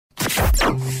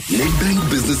Nedbank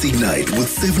Business Ignite with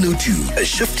 702, a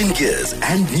shift in gears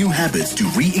and new habits to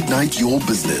reignite your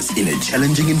business in a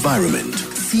challenging environment.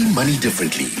 See money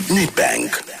differently.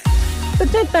 Nedbank.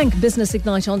 With Nedbank Business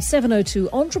Ignite on 702,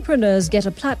 entrepreneurs get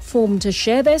a platform to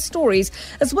share their stories,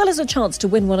 as well as a chance to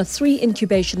win one of 3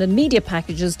 incubation and media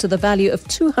packages to the value of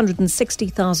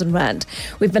 260,000 Rand.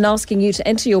 We've been asking you to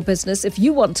enter your business if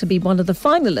you want to be one of the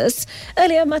finalists.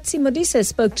 Earlier, Matsi Modise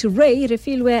spoke to Ray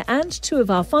Refilwe and 2 of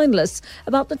our finalists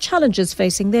about the challenges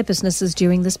facing their businesses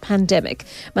during this pandemic.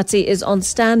 Matsi is on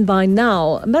standby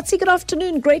now. Matsi, good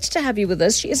afternoon. Great to have you with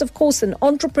us. She is, of course, an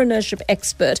entrepreneurship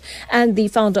expert and the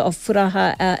founder of Fuhara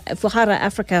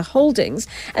Africa Holdings.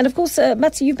 And of course,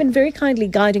 Matsi, you've been very kindly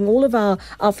guiding all of our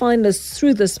finalists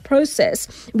through this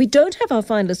process. We don't have our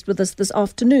finalist with us this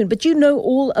afternoon, but you know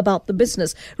all about the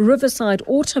business, Riverside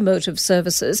Automotive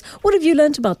Services. What have you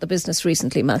learned about the business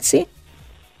recently, Matsi?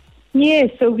 Yes,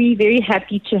 so we're very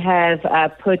happy to have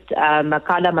put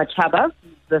Makala Machaba,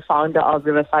 the founder of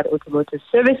Riverside Automotive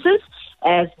Services,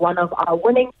 as one of our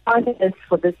winning finalists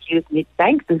for this year's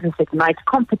Nedbank Business Ignite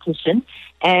competition.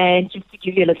 And just to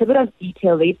give you a little bit of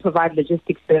detail, they provide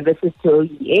logistics services to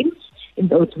OEMs in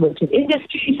the automotive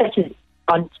industry, such as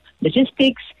on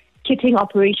logistics, kitting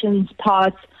operations,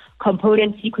 parts,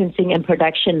 component sequencing, and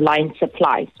production line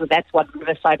supply. So that's what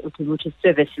Riverside Automotive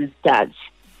Services does.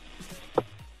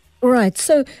 Right.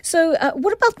 So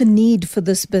what about the need for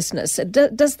this business?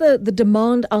 Does the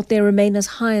demand out there remain as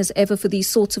high as ever for these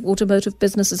sorts of automotive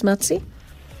businesses, Matsi?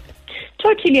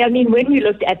 Totally. I mean, when we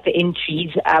looked at the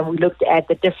entries, we looked at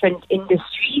the different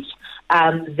industries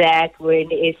that were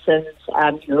in essence,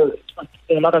 a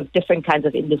lot of different kinds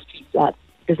of industries,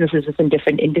 businesses within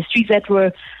different industries that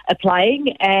were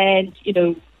applying. And,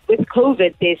 with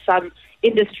COVID, there's some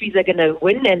industries are going to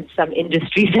win and some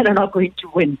industries that are not going to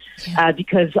win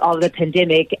because of the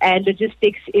pandemic. And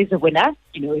logistics is a winner.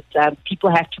 People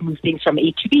have to move things from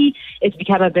A to B. It's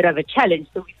become a bit of a challenge.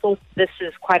 So we thought this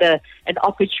is quite an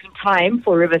opportune time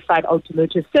for Riverside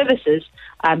Automotive Services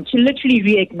to literally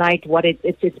reignite what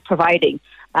it's providing.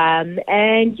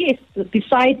 And yes,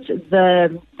 besides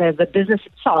the business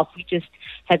itself, we just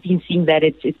have been seeing that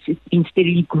it's been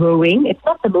steadily growing. It's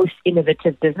not the most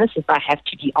innovative business, if I have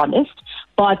to be honest,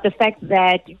 but the fact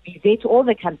that we vet all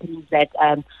the companies that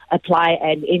apply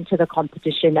and enter the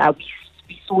competition,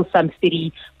 we saw some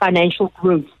steady financial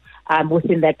growth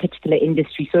within that particular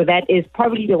industry. So that is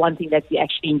probably the one thing that we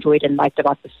actually enjoyed and liked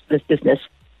about this business.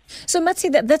 So, Matsi,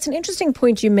 that's an interesting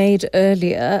point you made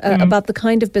earlier about the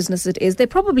kind of business it is. There are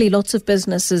probably lots of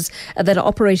businesses that are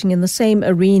operating in the same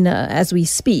arena as we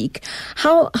speak.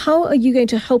 How are you going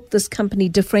to help this company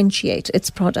differentiate its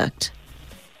product?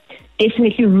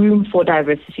 Definitely room for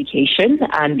diversification,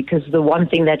 because the one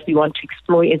thing that we want to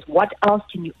explore is what else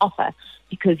can you offer,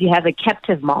 because you have a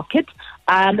captive market,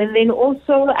 and then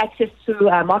also access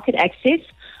to market access.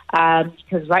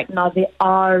 Because right now they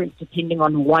are depending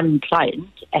on one client,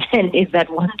 and if that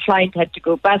one client had to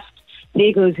go bust,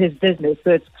 there goes his business.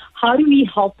 So it's how do we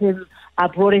help him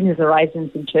broaden his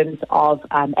horizons in terms of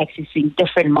accessing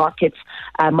different markets,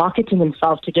 marketing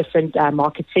himself to different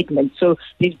market segments. So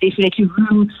there's definitely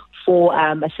room for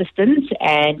assistance,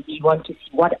 and we want to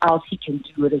see what else he can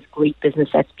do with this great business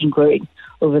that's been growing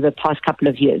over the past couple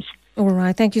of years. All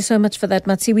right. Thank you so much for that,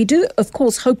 Matsi. We do, of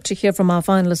course, hope to hear from our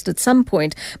finalist at some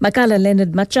point. Makala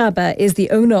Leonard Machaba is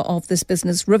the owner of this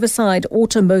business, Riverside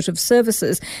Automotive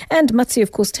Services. And Matsi,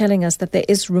 of course, telling us that there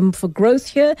is room for growth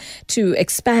here to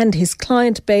expand his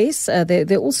client base. There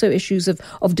are also issues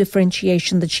of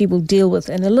differentiation that she will deal with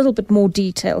in a little bit more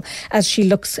detail as she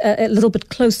looks a little bit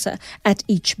closer at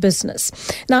each business.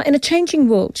 Now, in a changing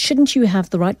world, shouldn't you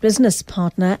have the right business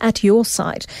partner at your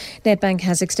side? Nedbank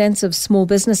has extensive small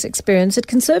business experience. It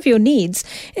can serve your needs.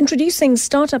 Introducing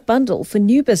Startup Bundle for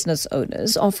new business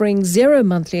owners, offering 0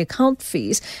 monthly account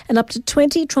fees and up to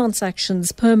 20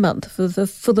 transactions per month for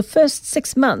the first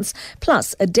 6 months,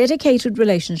 plus a dedicated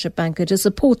relationship banker to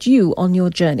support you on your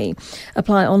journey.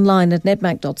 Apply online at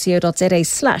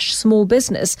nedbank.co.za/small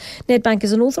business. Nedbank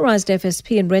is an authorized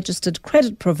FSP and registered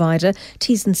credit provider.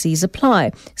 T's and C's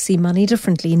apply. See money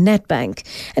differently, Nedbank.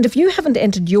 And if you haven't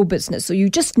entered your business or you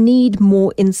just need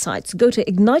more insights, go to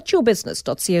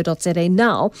igniteyourbusiness.co.za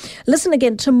now. Listen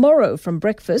again tomorrow from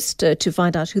breakfast to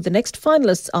find out who the next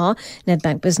finalists are.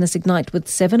 Nedbank Business Ignite with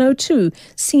 702.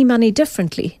 See money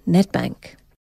differently, Nedbank.